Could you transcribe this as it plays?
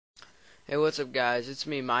Hey, what's up, guys? It's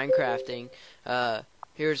me, Minecrafting.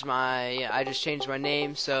 Here's my. I just changed my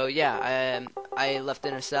name, so yeah, I left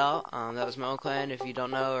in a cell. That was my old clan. If you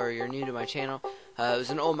don't know or you're new to my channel, it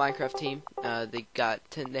was an old Minecraft team.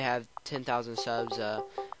 They have 10,000 subs.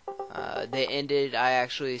 They ended. I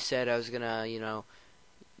actually said I was gonna,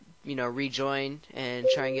 rejoin and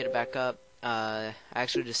try and get it back up. I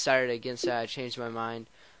actually decided against that. I changed my mind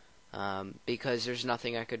because there's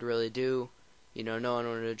nothing I could really do. No one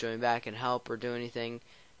wanted to join back and help or do anything.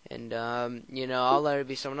 And, I'll let it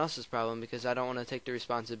be someone else's problem because I don't want to take the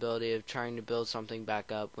responsibility of trying to build something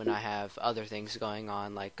back up when I have other things going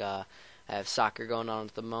on, like I have soccer going on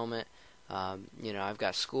at the moment. I've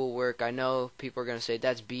got schoolwork. I know people are going to say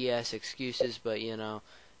that's BS excuses, but,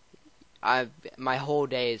 my whole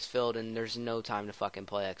day is filled and there's no time to fucking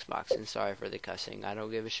play Xbox. And sorry for the cussing. I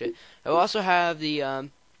don't give a shit. I also have the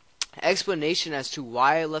explanation as to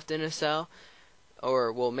why I left NSL,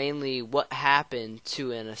 or well, mainly what happened to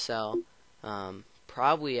NSL.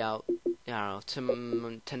 Probably out, I don't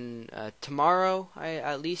know, tomorrow.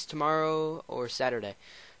 At least tomorrow or Saturday.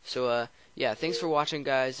 So yeah, thanks for watching,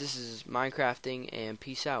 guys. This is Minecrafting, and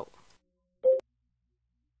peace out.